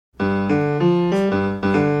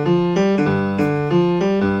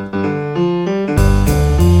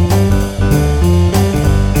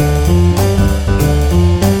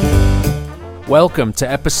Welcome to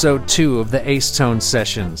episode 2 of the Ace Tone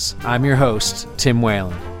Sessions. I'm your host, Tim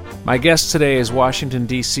Whalen. My guest today is Washington,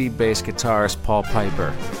 D.C. based guitarist Paul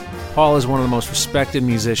Pieper. Paul is one of the most respected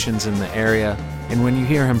musicians in the area, and when you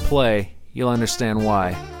hear him play, you'll understand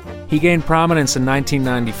why. He gained prominence in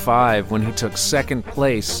 1995 when he took second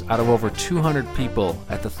place out of over 200 people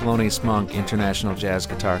at the Thelonious Monk International Jazz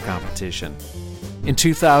Guitar Competition. In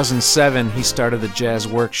 2007, he started the Jazz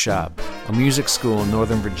Workshop, a music school in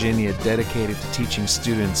Northern Virginia dedicated to teaching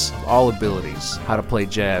students of all abilities how to play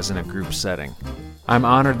jazz in a group setting. I'm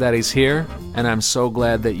honored that he's here, and I'm so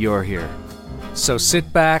glad that you're here. So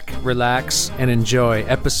sit back, relax, and enjoy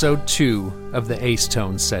episode 2 of the Ace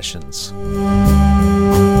Tone Sessions.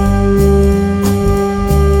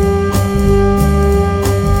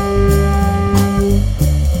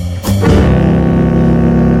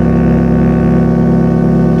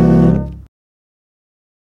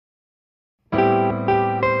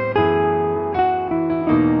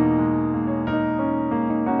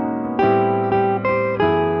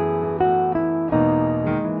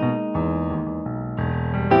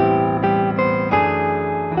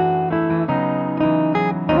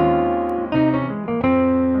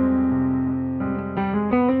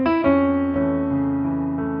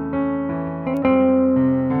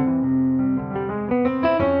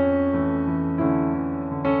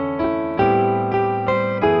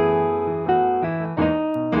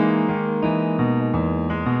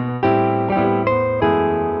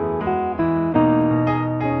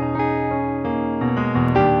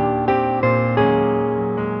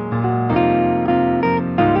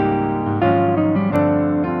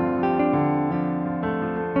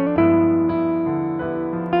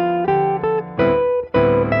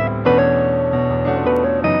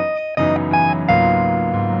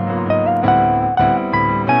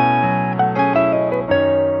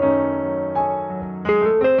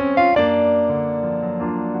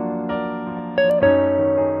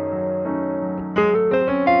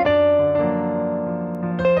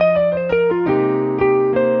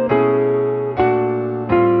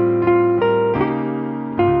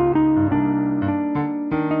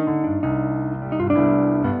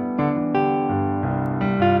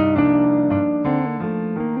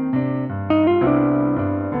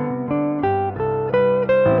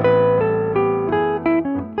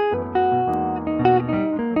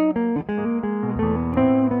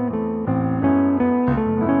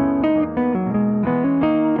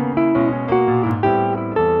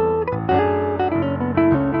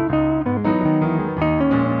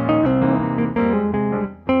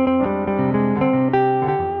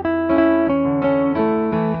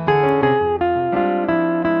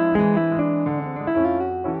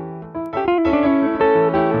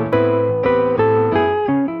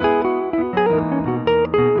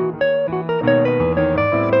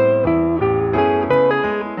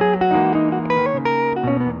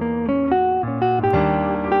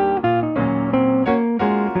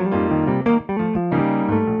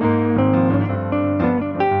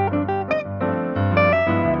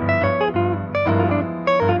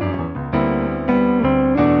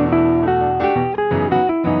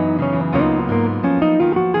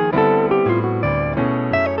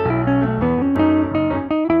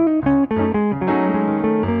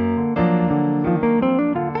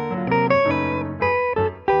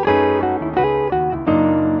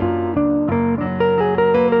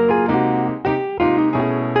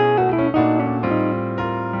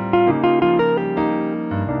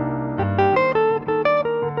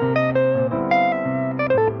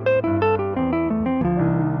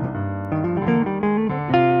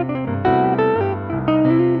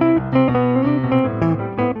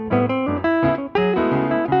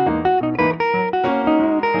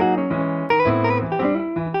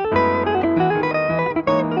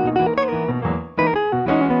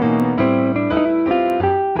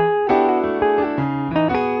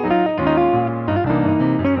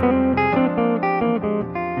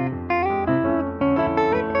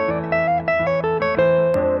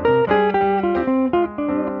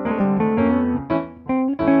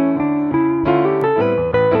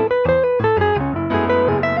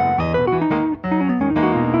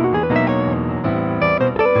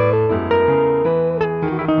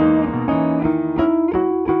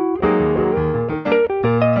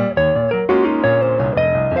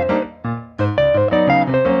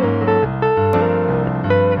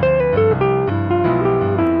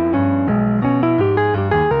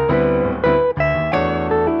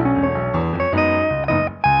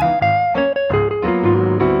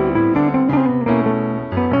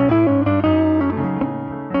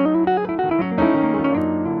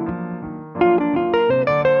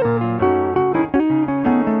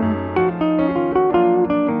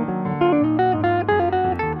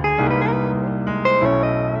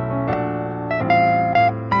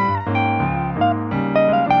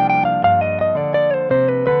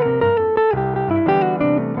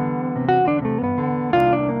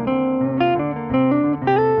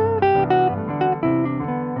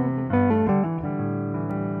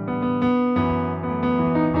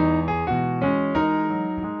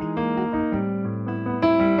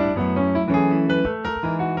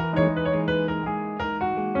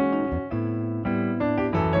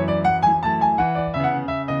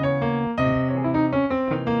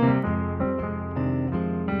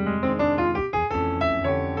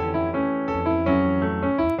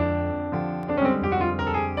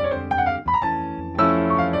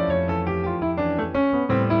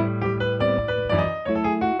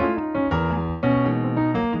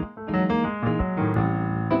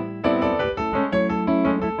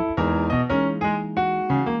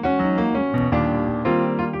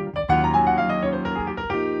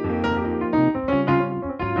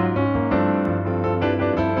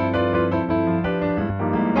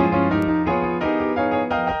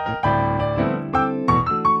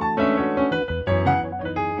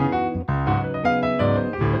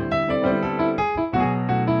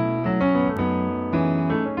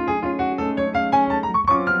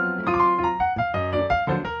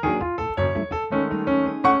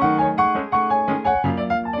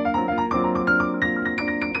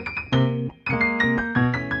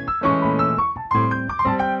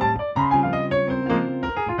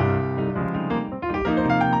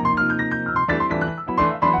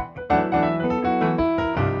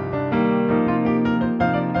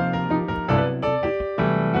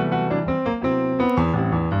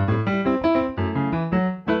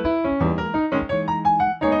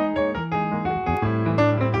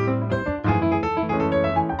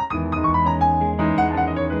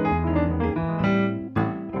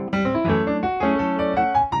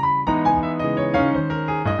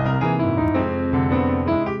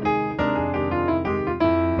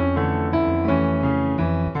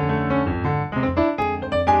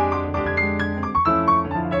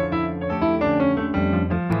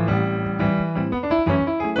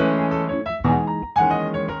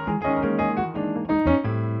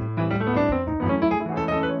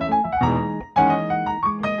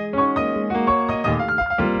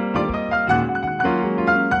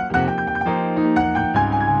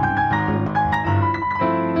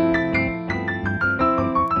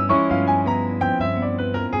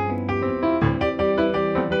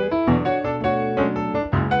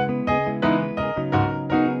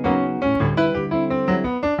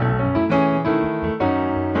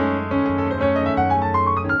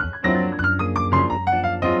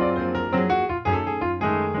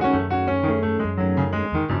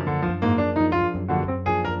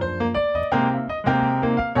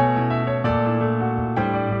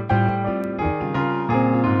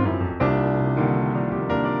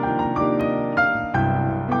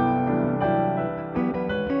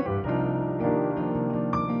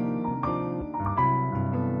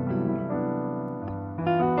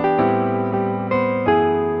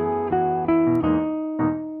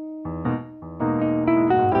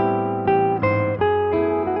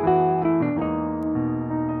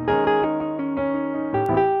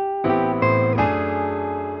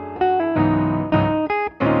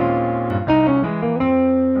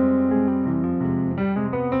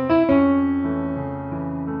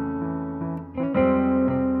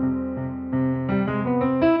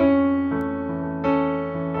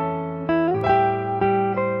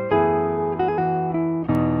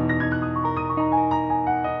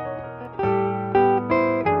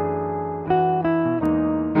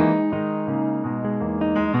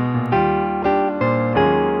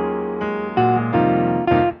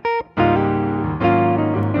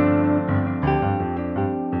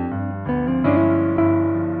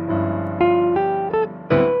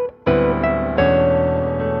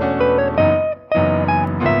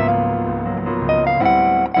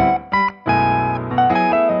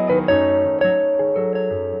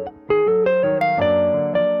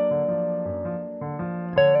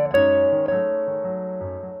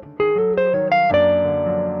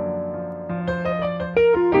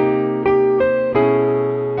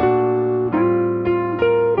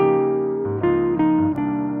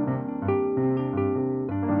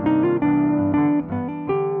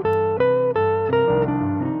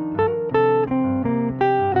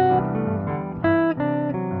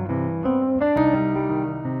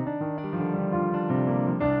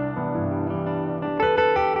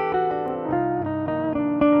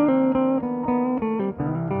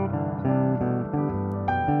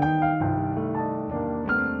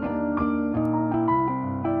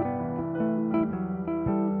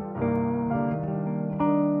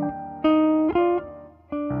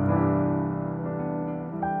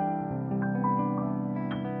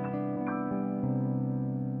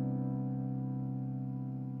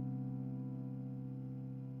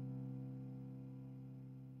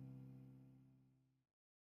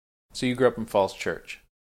 So you grew up in Falls Church.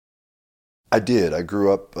 I did. I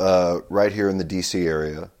grew up right here in the D.C.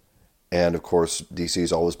 area. And, of course, D.C.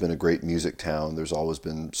 has always been a great music town. There's always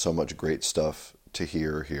been so much great stuff to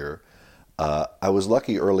hear here. I was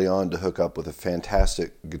lucky early on to hook up with a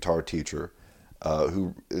fantastic guitar teacher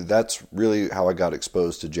that's really how I got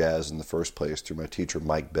exposed to jazz in the first place, through my teacher,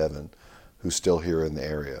 Mike Bevan, who's still here in the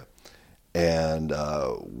area. And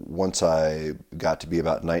once I got to be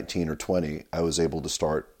about 19 or 20, I was able to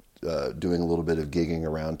start doing a little bit of gigging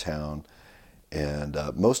around town. And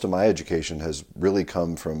most of my education has really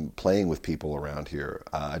come from playing with people around here.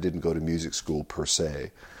 I didn't go to music school per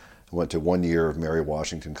se. I went to 1 year of Mary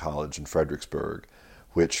Washington College in Fredericksburg,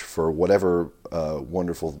 which, for whatever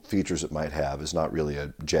wonderful features it might have, is not really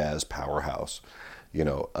a jazz powerhouse.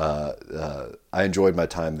 I enjoyed my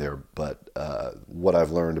time there, but what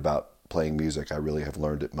I've learned about playing music, I really have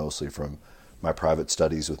learned it mostly from my private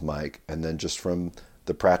studies with Mike, and then just from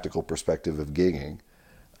the practical perspective of gigging.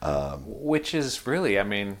 Which is really,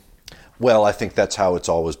 Well, I think that's how it's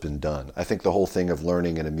always been done. I think the whole thing of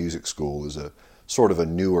learning in a music school is a sort of a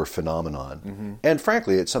newer phenomenon. Mm-hmm. And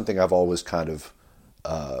frankly, it's something I've always kind of,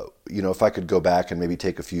 if I could go back and maybe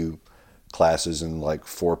take a few classes in like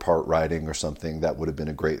 4-part writing or something, that would have been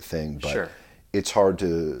a great thing. But sure. It's hard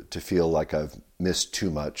to feel like I've missed too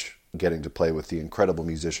much getting to play with the incredible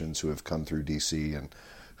musicians who have come through D.C. and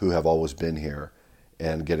who have always been here,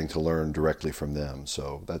 and getting to learn directly from them.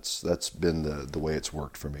 So that's been the way it's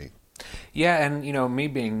worked for me. Yeah, and me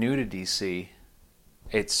being new to DC,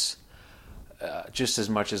 it's just as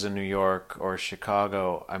much as in New York or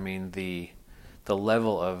Chicago. The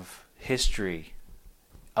level of history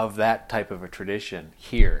of that type of a tradition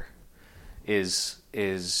here is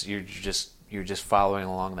you're just following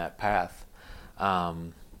along that path.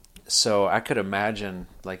 So I could imagine,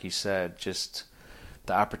 like you said, just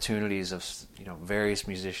the opportunities of various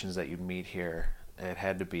musicians that you'd meet here. It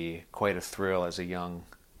had to be quite a thrill as a young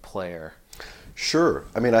player. Sure.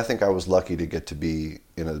 I think I was lucky to get to be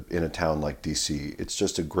in a town like D.C. It's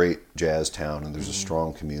just a great jazz town, and there's a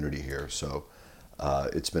strong community here. So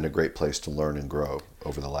it's been a great place to learn and grow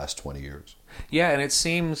over the last 20 years. Yeah, and it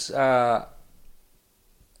seems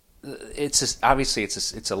obviously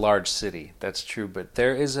it's a large city. That's true, but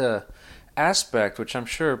there is a aspect which I'm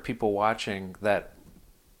sure people watching that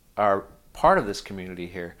are part of this community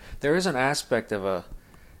here. There is an aspect of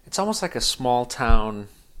it's almost like a small town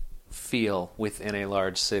feel within a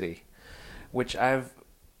large city, which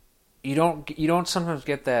you don't sometimes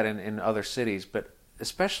get that in other cities, but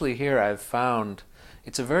especially here I've found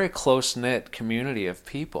it's a very close-knit community of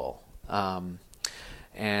people, and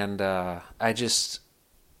I just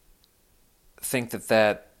think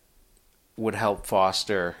that would help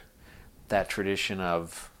foster that tradition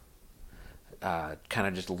of kind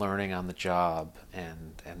of just learning on the job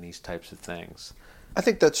and these types of things. I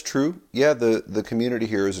think that's true. Yeah, the community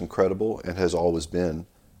here is incredible and has always been,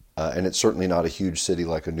 and it's certainly not a huge city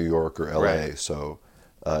like a New York or L.A. Right. So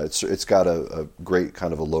it's got a great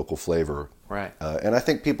kind of a local flavor. Right. And I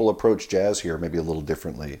think people approach jazz here maybe a little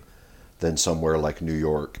differently than somewhere like New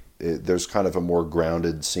York. There's kind of a more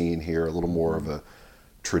grounded scene here, a little more of a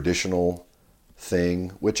traditional thing,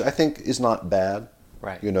 which I think is not bad.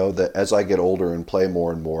 Right. That as I get older and play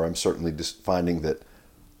more and more, I'm certainly just finding that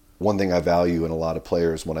one thing I value in a lot of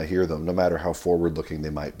players when I hear them, no matter how forward-looking they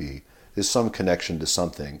might be, is some connection to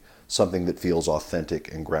something that feels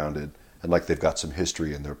authentic and grounded and like they've got some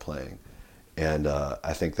history in their playing. And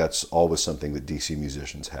I think that's always something that DC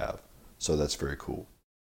musicians have. So that's very cool.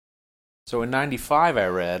 So in '95, I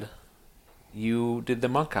read, you did the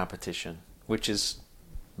Monk competition, which is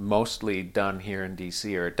mostly done here in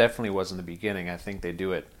DC, or it definitely was in the beginning. I think they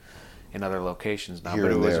do it in other locations now, Here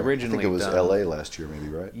but it and was there. originally I think it was done. LA last year, maybe,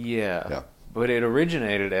 right? Yeah. But it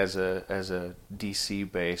originated as a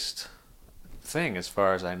DC based thing, as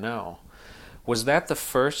far as I know. Was that the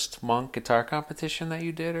first Monk guitar competition that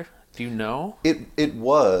you did, or do you know? It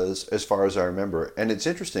was, as far as I remember, and it's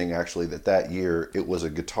interesting actually that year it was a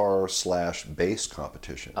guitar/bass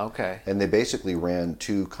competition. Okay. And they basically ran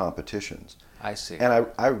 2 competitions. I see. And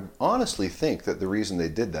I honestly think that the reason they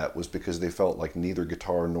did that was because they felt like neither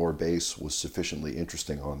guitar nor bass was sufficiently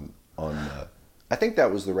interesting on I think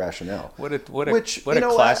that was the rationale. What a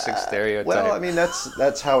classic stereotype. Well,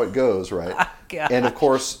 that's how it goes, right? And of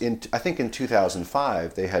course, I think in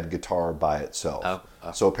 2005 they had guitar by itself.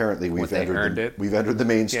 So apparently we've entered the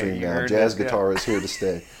mainstream now. Jazz guitar is here to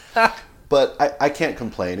stay. But I can't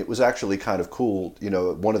complain. It was actually kind of cool.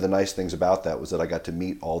 One of the nice things about that was that I got to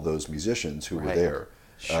meet all those musicians who were there,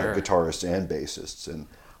 Sure. guitarists and bassists. And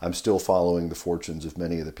I'm still following the fortunes of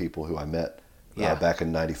many of the people who I met back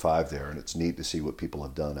in '95 there, and it's neat to see what people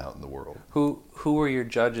have done out in the world. Who were your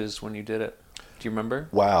judges when you did it? Do you remember?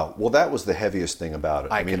 Wow. Well, that was the heaviest thing about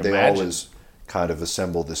it. I mean, can they imagine. always kind of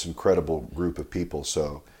assemble this incredible group of people.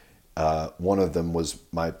 So one of them was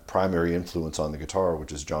my primary influence on the guitar,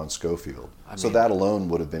 which is John Scofield. So that alone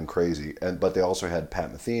would have been crazy. But they also had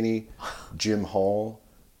Pat Metheny, Jim Hall,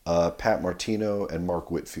 Pat Martino, and Mark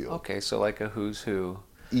Whitfield. Okay, so like a who's who.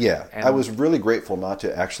 Yeah, And I was really grateful not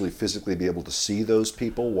to actually physically be able to see those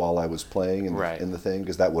people while I was playing in the thing,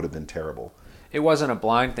 because that would have been terrible. It wasn't a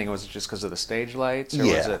blind thing. Was it just because of the stage lights? Or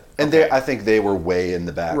Yeah, was it, and I think they were way in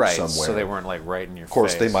the back somewhere. So they weren't like right in your face. Of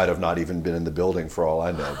course, they might have not even been in the building for all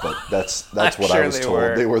I know, but that's what sure I was they told.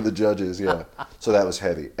 were. They were the judges, yeah. So that was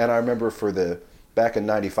heavy. And I remember back in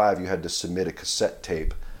 '95, you had to submit a cassette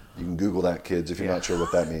tape. You can Google that, kids, if you're not sure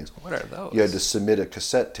what that means. What are those? You had to submit a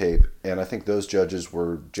cassette tape, and I think those judges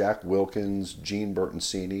were Jack Wilkins, Gene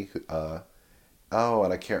Bertoncini,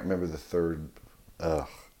 and I can't remember the third.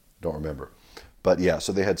 Don't remember. But yeah,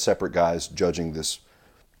 so they had separate guys judging this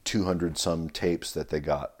 200-some tapes that they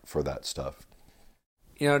got for that stuff.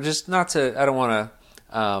 Just not to, I don't want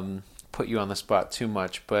to put you on the spot too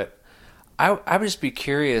much, but I would just be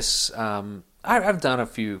curious. I've done a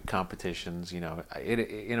few competitions, in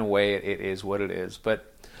a way it is what it is,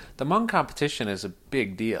 but the Hmong competition is a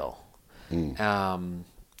big deal.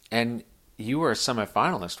 And you were a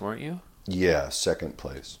semifinalist, weren't you? Yeah, second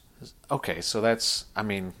place. Okay, so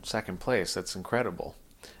second place, that's incredible.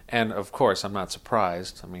 And of course, I'm not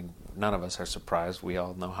surprised. I mean, none of us are surprised. We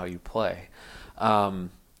all know how you play. I'd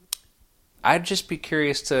just be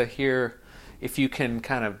curious to hear if you can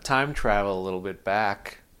kind of time travel a little bit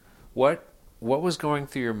back. What was going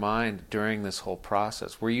through your mind during this whole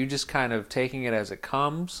process? Were you just kind of taking it as it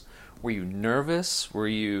comes? Were you nervous? Were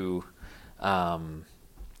you... or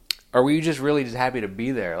were you just really just happy to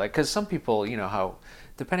be there? Like, because some people, how...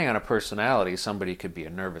 Depending on a personality, somebody could be a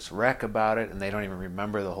nervous wreck about it and they don't even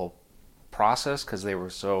remember the whole process because they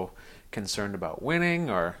were so concerned about winning,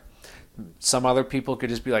 or some other people could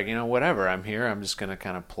just be like, whatever, I'm here, I'm just going to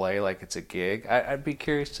kind of play like it's a gig. I'd be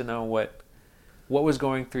curious to know what was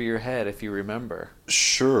going through your head, if you remember.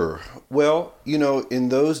 Sure. Well, in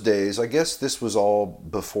those days, I guess this was all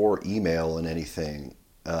before email and anything.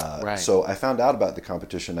 Right. So I found out about the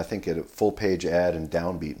competition, I think, at a full-page ad in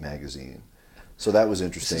Downbeat magazine. So that was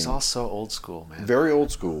interesting. This is all so old school, man. Very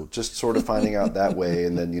old school. Just sort of finding out that way,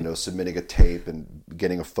 and then, submitting a tape and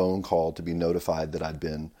getting a phone call to be notified that I'd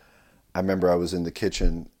been... I remember I was in the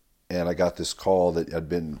kitchen, and I got this call that I'd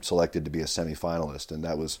been selected to be a semifinalist, and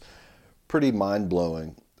that was pretty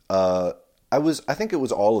mind-blowing. I think it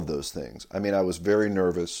was all of those things. I mean, I was very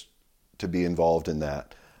nervous to be involved in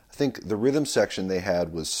that. I think the rhythm section they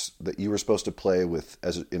had was that you were supposed to play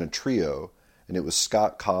in a trio, and it was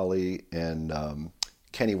Scott Colley and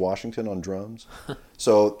Kenny Washington on drums.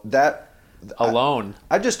 So that alone,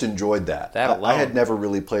 I just enjoyed that. That alone, I had never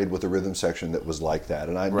really played with a rhythm section that was like that,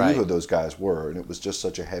 and I knew who those guys were, and it was just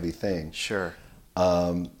such a heavy thing. Sure.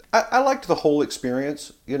 I liked the whole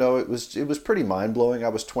experience. It was pretty mind blowing. I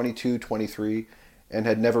was 22, 23, and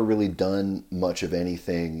had never really done much of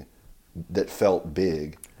anything that felt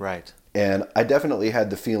big. Right. And I definitely had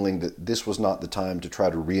the feeling that this was not the time to try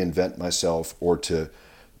to reinvent myself or to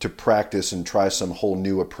practice and try some whole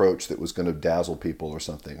new approach that was going to dazzle people or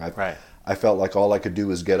something. I felt like all I could do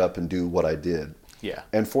was get up and do what I did. Yeah.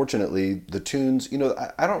 And fortunately, the tunes,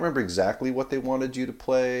 I don't remember exactly what they wanted you to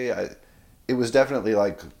play. It was definitely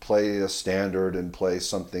like play a standard and play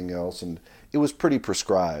something else, and it was pretty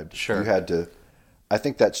prescribed. Sure. You had to... I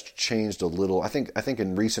think that's changed a little. I think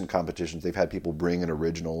in recent competitions they've had people bring an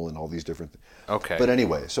original and all these different things. Okay. But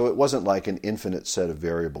anyway, so it wasn't like an infinite set of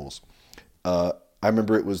variables. I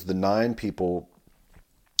remember it was the 9 people,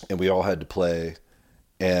 and we all had to play.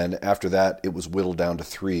 And after that, it was whittled down to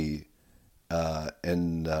 3.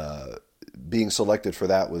 And being selected for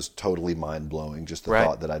that was totally mind-blowing, just the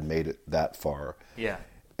thought that I'd made it that far. Yeah.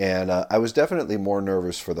 And I was definitely more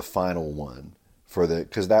nervous for the final one.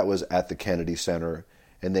 Because that was at the Kennedy Center,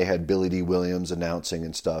 and they had Billy D. Williams announcing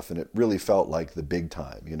and stuff, and it really felt like the big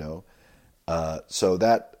time, So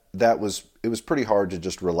it was pretty hard to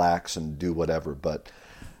just relax and do whatever. But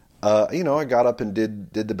I got up and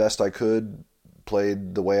did the best I could,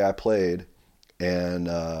 played the way I played, and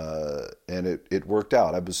it worked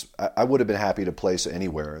out. I would have been happy to place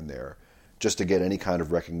anywhere in there, just to get any kind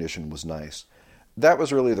of recognition was nice. That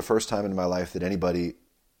was really the first time in my life that anybody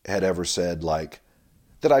had ever said, like,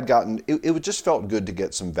 that I'd gotten, it just felt good to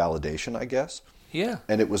get some validation, I guess. Yeah.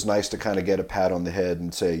 And it was nice to kind of get a pat on the head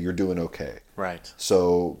and say, you're doing okay. Right.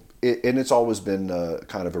 So, and it's always been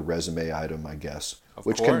kind of a resume item, I guess.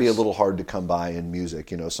 which can be a course. little hard to come by in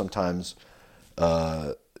music. Sometimes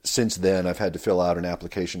since then I've had to fill out an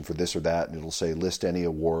application for this or that, and it'll say list any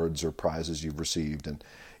awards or prizes you've received, and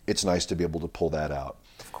it's nice to be able to pull that out.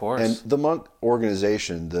 Of course. And the Monk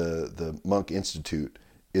organization, the Monk Institute,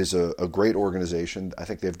 is a great organization. I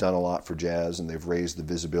think they've done a lot for jazz, and they've raised the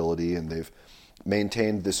visibility, and they've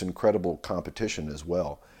maintained this incredible competition as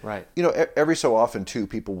well. Right. Every so often too,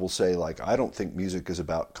 people will say like, I don't think music is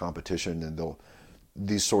about competition, and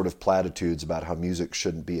these sort of platitudes about how music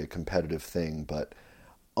shouldn't be a competitive thing. But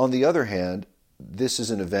on the other hand, this is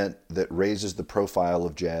an event that raises the profile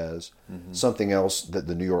of jazz, something else that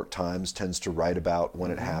the New York Times tends to write about when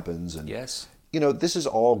it happens. And Yes. this is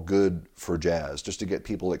all good for jazz, just to get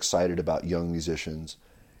people excited about young musicians.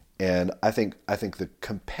 And I think the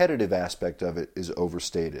competitive aspect of it is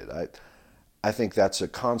overstated. I think that's a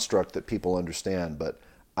construct that people understand, but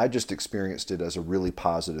I just experienced it as a really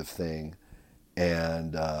positive thing.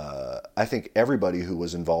 And I think everybody who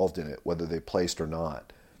was involved in it, whether they placed or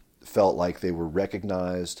not, felt like they were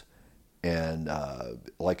recognized, and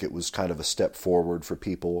like it was kind of a step forward for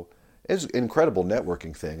people. It was an incredible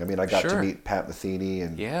networking thing. I mean, I got to meet Pat Metheny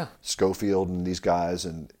and Schofield and these guys,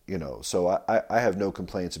 and so I have no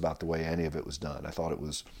complaints about the way any of it was done. I thought it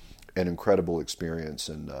was an incredible experience,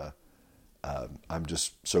 and I'm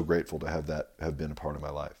just so grateful to have been a part of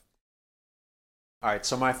my life. All right,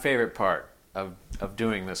 so my favorite part of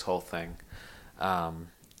doing this whole thing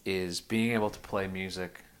is being able to play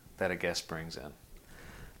music that a guest brings in.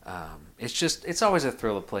 It's always a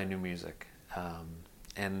thrill to play new music.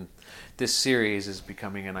 And this series is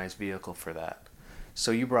becoming a nice vehicle for that.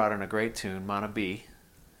 So you brought in a great tune, Mana B,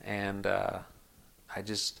 and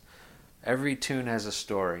every tune has a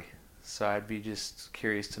story. So I'd be just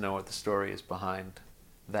curious to know what the story is behind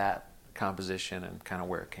that composition and kind of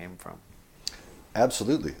where it came from.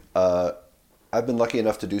 Absolutely. I've been lucky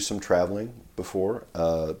enough to do some traveling before,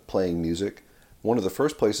 playing music. One of the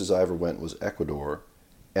first places I ever went was Ecuador,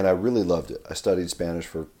 and I really loved it. I studied Spanish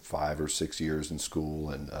for 5 or 6 years in school,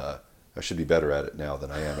 and I should be better at it now than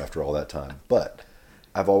I am after all that time. But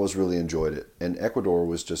I've always really enjoyed it. And Ecuador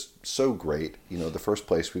was just so great. The first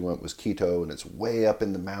place we went was Quito, and it's way up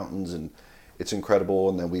in the mountains, and it's incredible.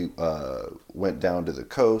 And then we went down to the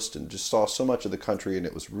coast and just saw so much of the country, and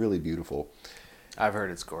it was really beautiful. I've heard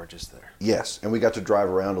it's gorgeous there. Yes, and we got to drive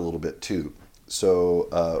around a little bit too.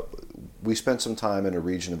 So we spent some time in a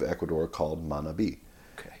region of Ecuador called Manabí.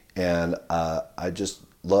 Okay. And I just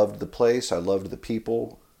loved the place. I loved the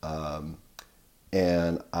people. And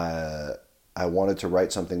I wanted to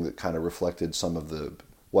write something that kind of reflected some of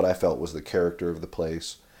what I felt was the character of the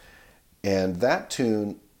place. And that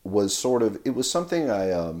tune was it was something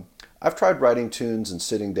I've tried writing tunes and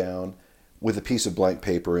sitting down with a piece of blank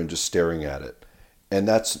paper and just staring at it. And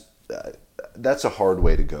that's a hard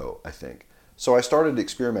way to go, I think. So I started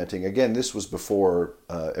experimenting. Again, this was before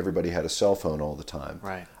everybody had a cell phone all the time.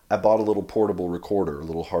 Right. I bought a little portable recorder, a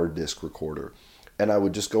little hard disk recorder, and I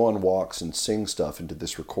would just go on walks and sing stuff into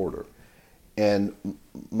this recorder. And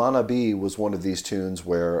Manabí was one of these tunes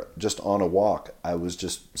where just on a walk, I was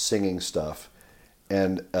just singing stuff.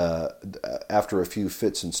 And after a few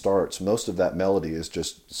fits and starts, most of that melody is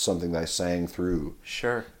just something that I sang through.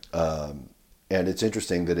 Sure. And it's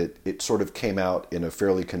interesting that it sort of came out in a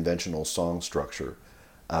fairly conventional song structure.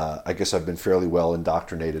 I guess I've been fairly well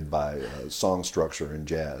indoctrinated by song structure in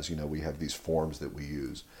jazz. We have these forms that we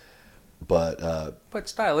use. But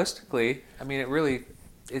stylistically, I mean, it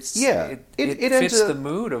fits the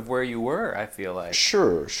mood of where you were, I feel like.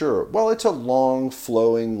 Sure. Well, it's a long,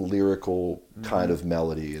 flowing, lyrical kind of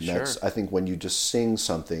melody. And that's, I think, when you just sing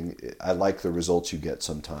something, I like the results you get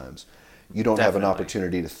sometimes. You don't have an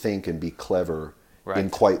opportunity to think and be clever in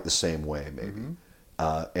quite the same way, maybe.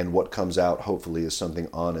 And what comes out, hopefully, is something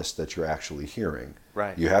honest that you're actually hearing.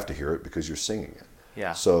 Right. You have to hear it because you're singing it.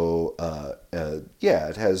 Yeah. So,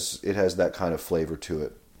 it has that kind of flavor to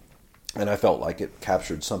it. And I felt like it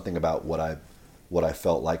captured something about what I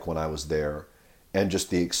felt like when I was there, and just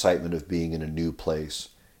the excitement of being in a new place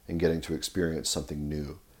and getting to experience something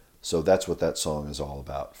new. So that's what that song is all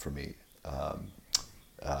about for me.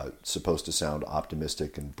 It's supposed to sound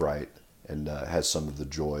optimistic and bright, and has some of the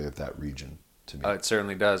joy of that region to me. It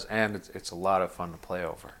certainly does, and it's a lot of fun to play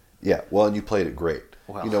over. Yeah, well, and you played it great.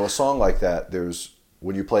 Well. A song like that,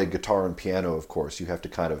 when you play guitar and piano, of course, you have to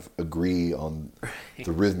kind of agree on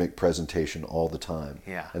the rhythmic presentation all the time.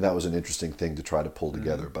 Yeah. And that was an interesting thing to try to pull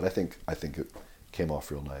together, but I think it came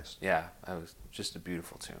off real nice. Yeah, that was just a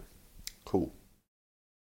beautiful tune. Cool.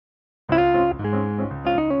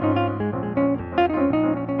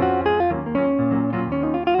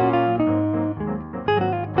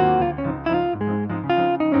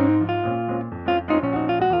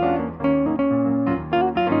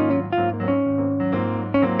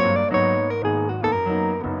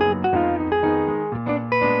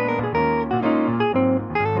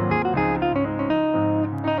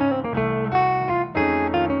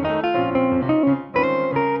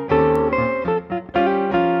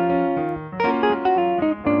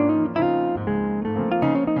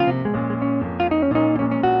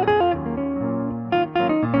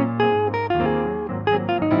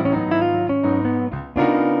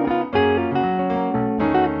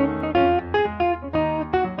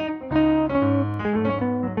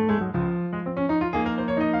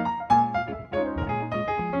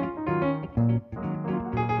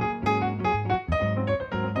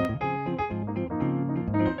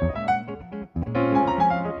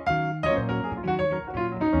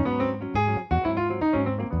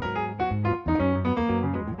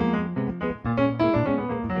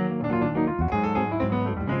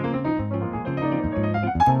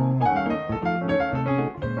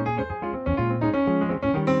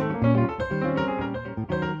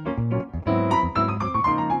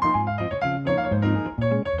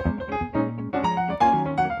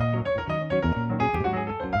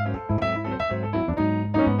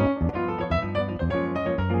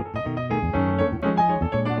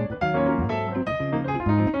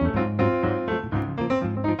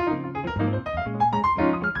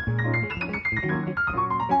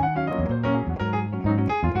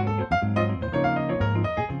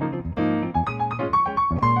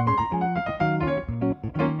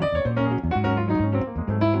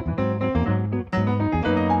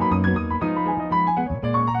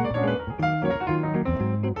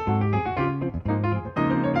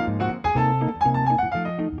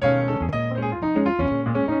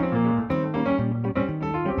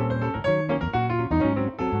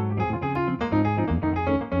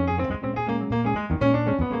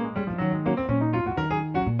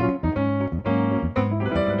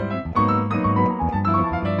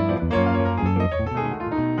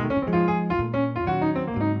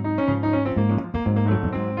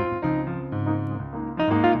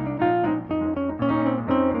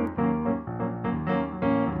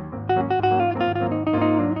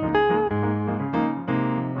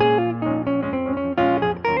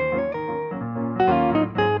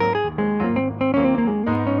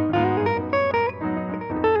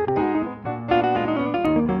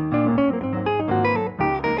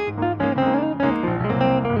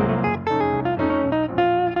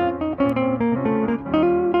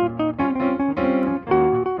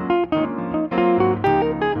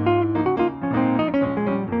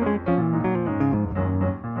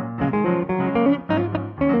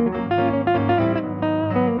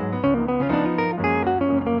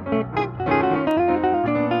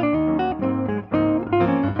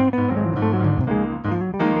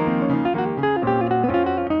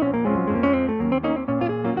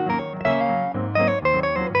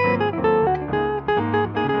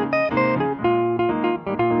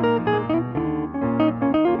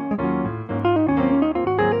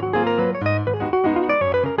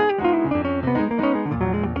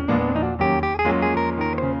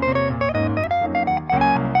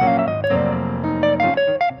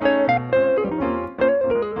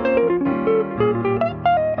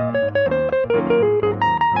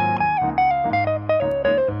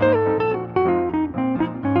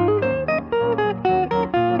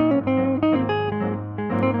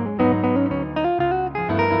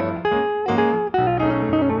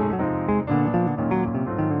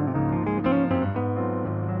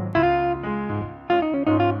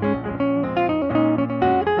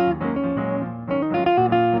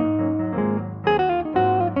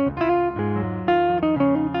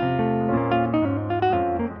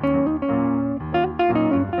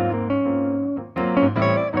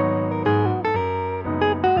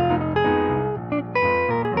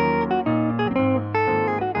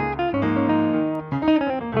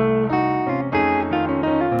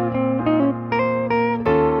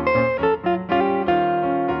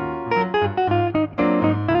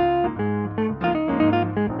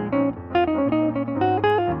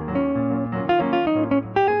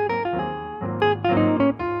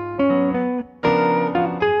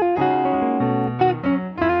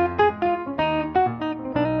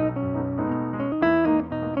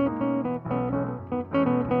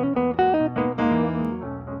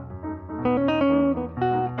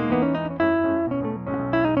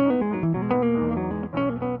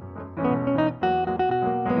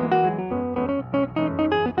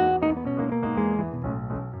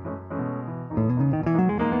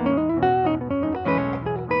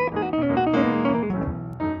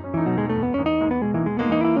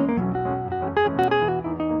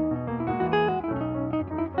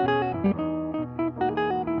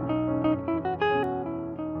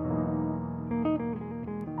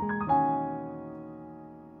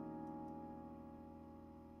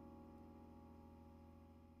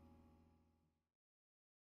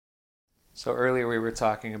 So earlier we were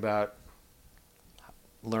talking about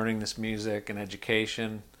learning this music and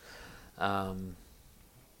education.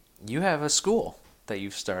 You have a school that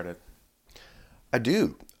you've started. I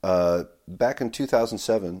do. Back in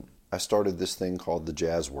 2007, I started this thing called the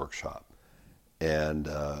Jazz Workshop. And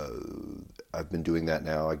I've been doing that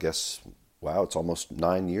now, I guess, wow, it's almost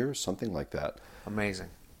 9 years, something like that. Amazing.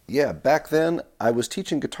 Yeah, back then I was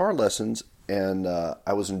teaching guitar lessons and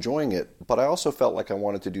I was enjoying it, but I also felt like I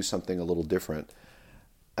wanted to do something a little different.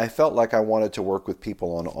 I felt like I wanted to work with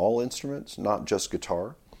people on all instruments, not just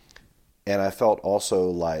guitar. And I felt also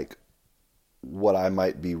like what I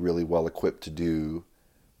might be really well equipped to do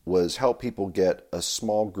was help people get a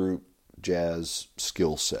small group jazz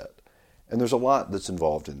skill set. And there's a lot that's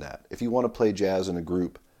involved in that. If you want to play jazz in a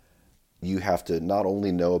group, you have to not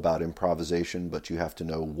only know about improvisation, but you have to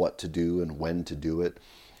know what to do and when to do it.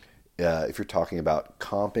 If you're talking about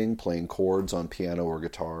comping, playing chords on piano or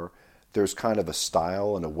guitar, there's kind of a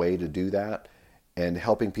style and a way to do that, and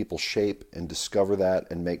helping people shape and discover that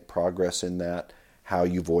and make progress in that, how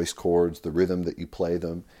you voice chords, the rhythm that you play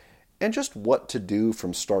them, and just what to do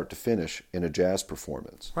from start to finish in a jazz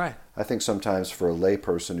performance. Right. I think sometimes for a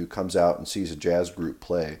layperson who comes out and sees a jazz group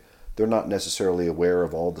play, they're not necessarily aware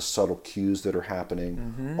of all the subtle cues that are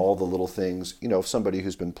happening, all the little things. You know, if somebody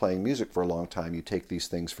who's been playing music for a long time, you take these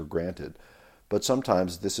things for granted. But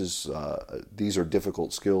sometimes these are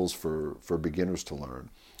difficult skills for beginners to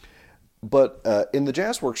learn. But in the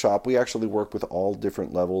Jazz Workshop, we actually work with all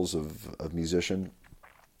different levels of musician.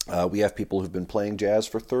 We have people who've been playing jazz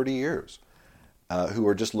for 30 years, who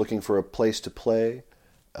are just looking for a place to play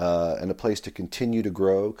and a place to continue to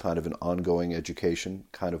grow, kind of an ongoing education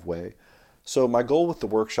kind of way. So my goal with the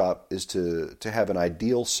workshop is to have an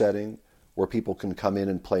ideal setting where people can come in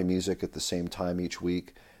and play music at the same time each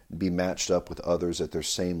week, be matched up with others at their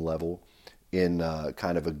same level in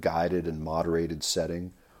kind of a guided and moderated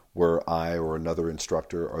setting where I or another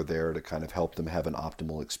instructor are there to kind of help them have an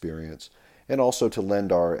optimal experience, and also to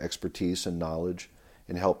lend our expertise and knowledge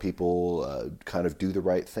and help people kind of do the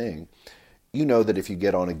right thing. You know that if you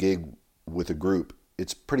get on a gig with a group,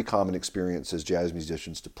 it's pretty common experience as jazz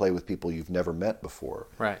musicians to play with people you've never met before.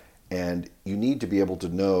 Right. And you need to be able to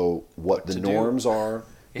know what the to norms are.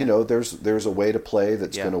 Yeah. You know, there's a way to play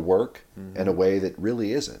that's going to work and a way that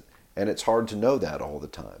really isn't. And it's hard to know that all the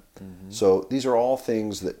time. So these are all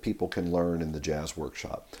things that people can learn in the Jazz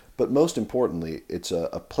Workshop. But most importantly, it's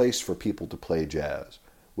a place for people to play jazz,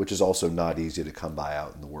 which is also not easy to come by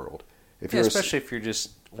out in the world. Especially if you're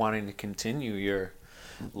just wanting to continue your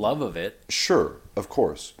love of it. Sure, of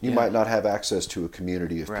course. You might not have access to a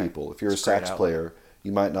community of people. If you're a sax player,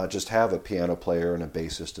 you might not just have a piano player and a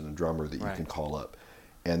bassist and a drummer that you can call up.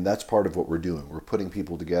 And that's part of what we're doing. We're putting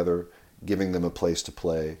people together, giving them a place to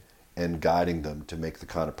play, and guiding them to make the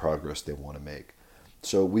kind of progress they want to make.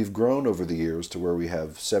 So we've grown over the years to where we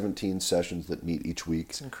have 17 sessions that meet each week.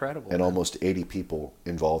 It's incredible. And almost 80 people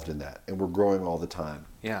involved in that. And we're growing all the time.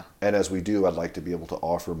 Yeah. And as we do, I'd like to be able to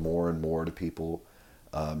offer more and more to people,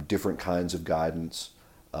 different kinds of guidance,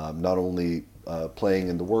 not only playing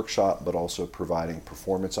in the workshop, but also providing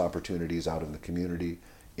performance opportunities out in the community,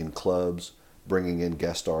 in clubs, bringing in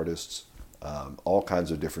guest artists, all kinds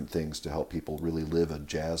of different things to help people really live a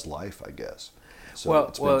jazz life, I guess. So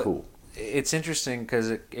it's been cool. It's interesting because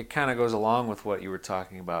it kind of goes along with what you were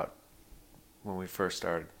talking about when we first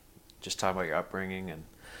started, just talking about your upbringing, and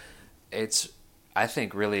it's, I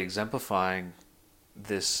think, really exemplifying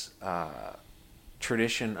this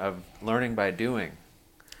tradition of learning by doing.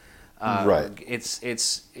 Right.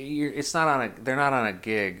 It's not on they're not on a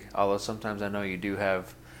gig, although sometimes I know you do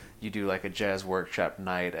like a jazz workshop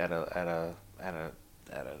night at a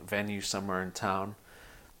venue somewhere in town,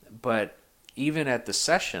 but even at the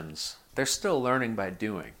sessions, they're still learning by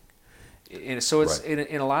doing. And so it's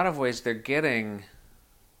in a lot of ways they're getting,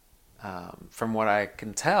 from what I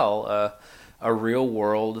can tell, a real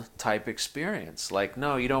world type experience. Like,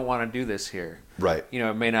 no, you don't want to do this here. Right. You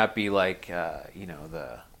know, it may not be like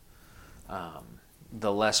the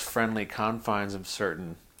less friendly confines of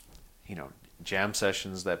certain, jam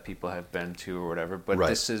sessions that people have been to or whatever.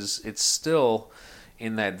 But it's still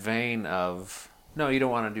in that vein of, no, you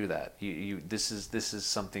don't want to do that. This is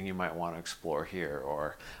something you might want to explore here,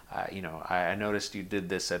 or I noticed you did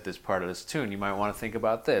this at this part of this tune. You might want to think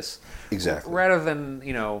about this. Exactly. Rather than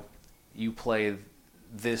you play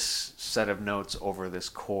this set of notes over this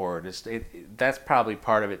chord. That's probably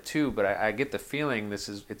part of it too. But I get the feeling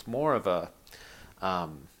it's more of a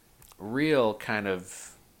real kind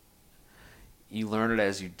of, you learn it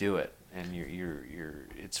as you do it, and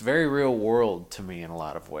it's very real world to me in a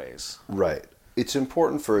lot of ways. Right. It's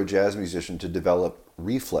important for a jazz musician to develop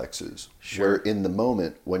reflexes. Sure. Where in the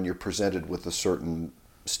moment, when you're presented with a certain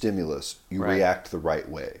stimulus, you Right. react the right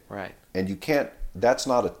way. Right. And you can't, that's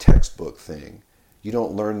not a textbook thing. You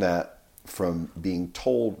don't learn that from being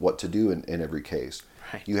told what to do in every case.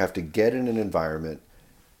 Right. You have to get in an environment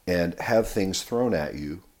and have things thrown at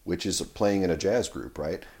you, which is playing in a jazz group,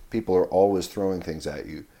 right? People are always throwing things at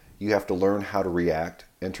you. You have to learn how to react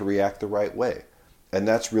and to react the right way. And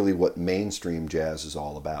that's really what mainstream jazz is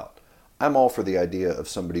all about. I'm all for the idea of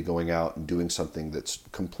somebody going out and doing something that's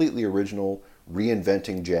completely original,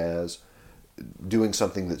 reinventing jazz, doing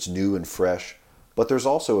something that's new and fresh. But there's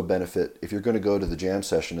also a benefit if you're going to go to the jam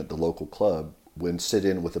session at the local club, when sit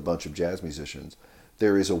in with a bunch of jazz musicians,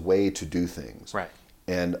 there is a way to do things. Right.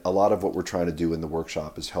 And a lot of what we're trying to do in the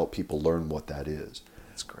workshop is help people learn what that is.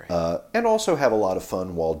 That's great. And also have a lot of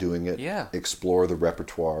fun while doing it. Yeah. Explore the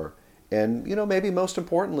repertoire. And, maybe most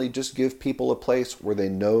importantly, just give people a place where they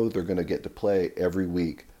know they're going to get to play every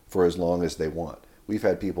week for as long as they want. We've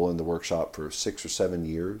had people in the workshop for 6 or 7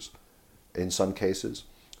 years in some cases.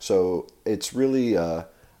 So it's really,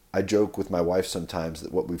 I joke with my wife sometimes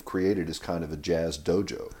that what we've created is kind of a jazz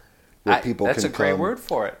dojo. Where people that's can a great come, word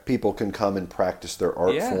for it. People can come and practice their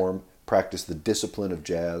art Yeah. form, practice the discipline of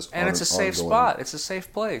jazz. And it's a safe spot. It's a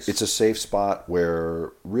safe place. It's a safe spot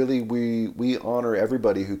where really we honor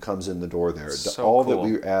everybody who comes in the door there. So All cool. that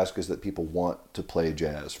we ask is that people want to play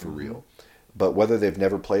jazz for real. But whether they've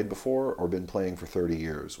never played before or been playing for 30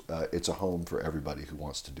 years, it's a home for everybody who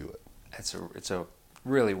wants to do it. It's a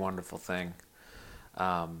really wonderful thing.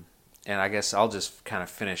 And I guess I'll just kind of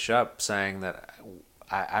finish up saying that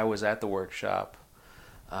I was at the workshop,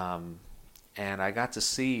 and I got to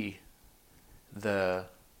see the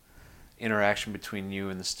interaction between you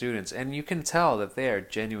and the students, and you can tell that they are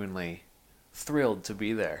genuinely thrilled to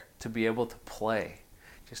be there, to be able to play,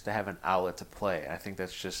 just to have an outlet to play. I think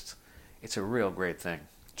that's just, it's a real great thing.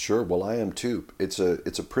 Sure, well, I am too. It's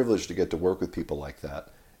a privilege to get to work with people like that.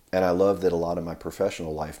 And I love that a lot of my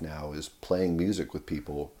professional life now is playing music with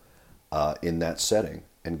people in that setting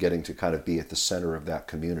and getting to kind of be at the center of that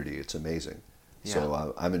community. It's amazing. Yeah.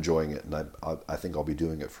 So I'm enjoying it, and I think I'll be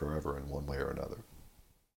doing it forever in one way or another.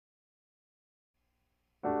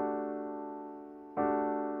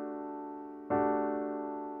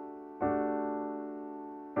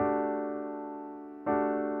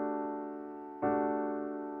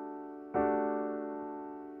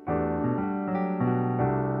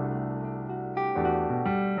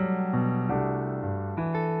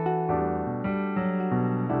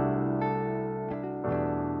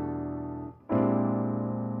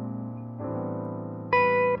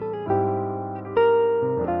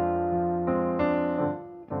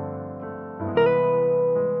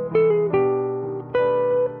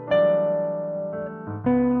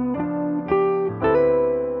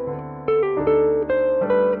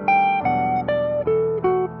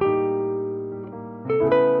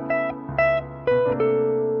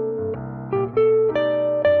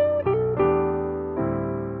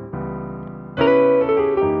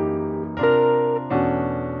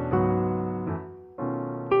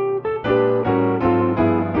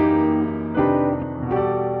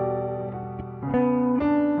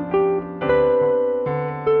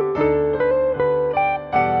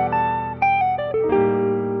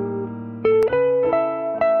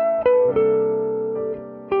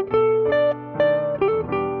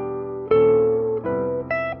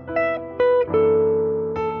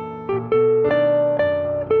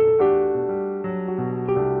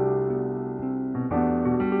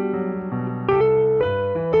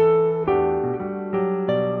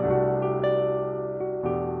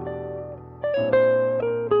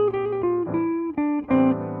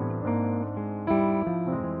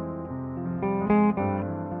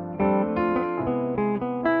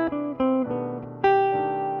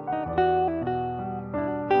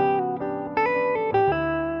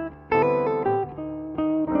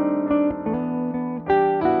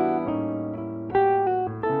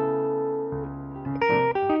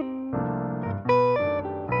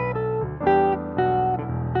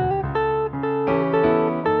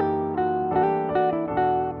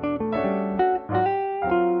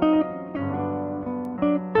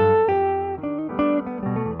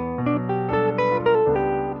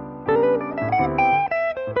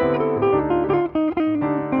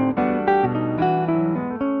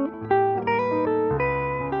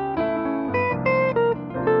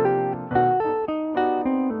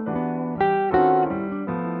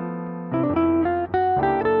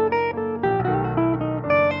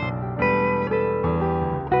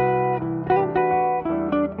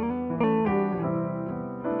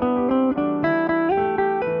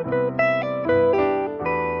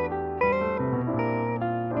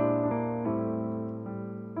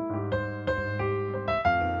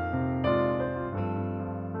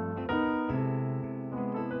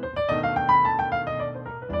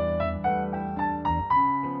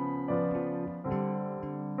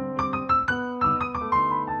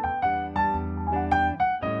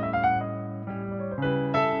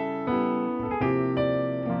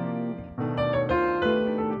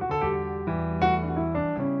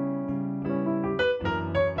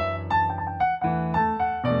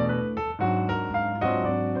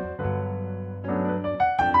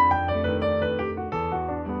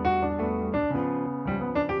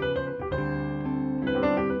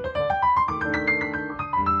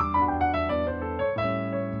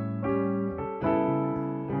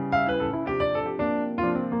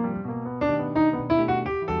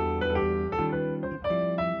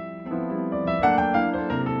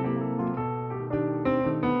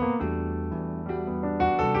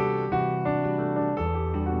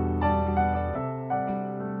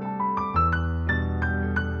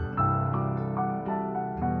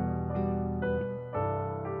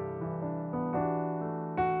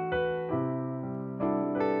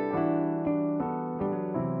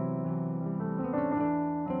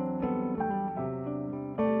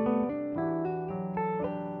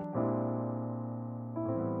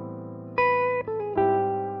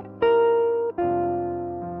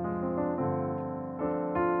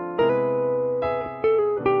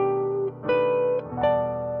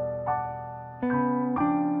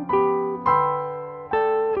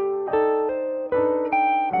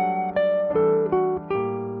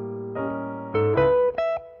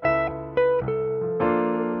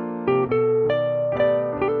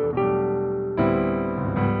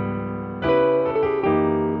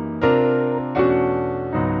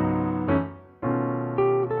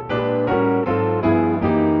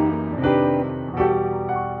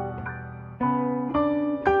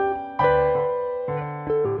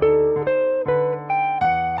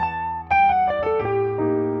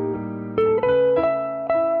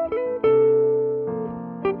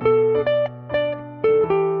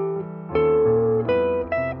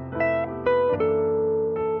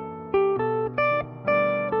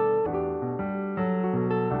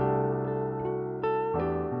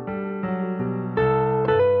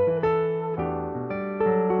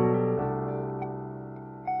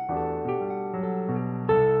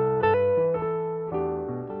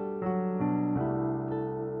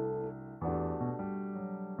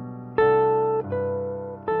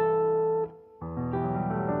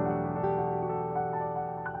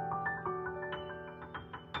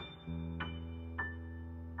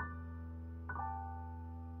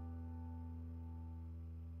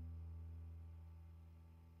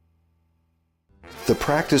 The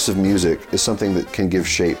practice of music is something that can give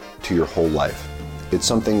shape to your whole life. It's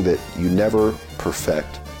something that you never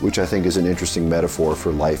perfect, which I think is an interesting metaphor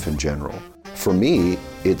for life in general. For me,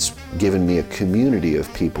 it's given me a community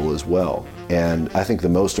of people as well. And I think the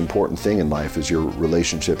most important thing in life is your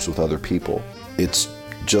relationships with other people. It's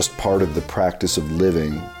just part of the practice of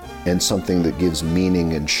living and something that gives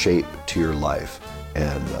meaning and shape to your life.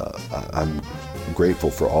 And I'm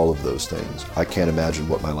grateful for all of those things. I can't imagine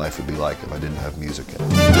what my life would be like if I didn't have music in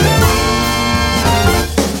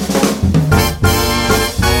it.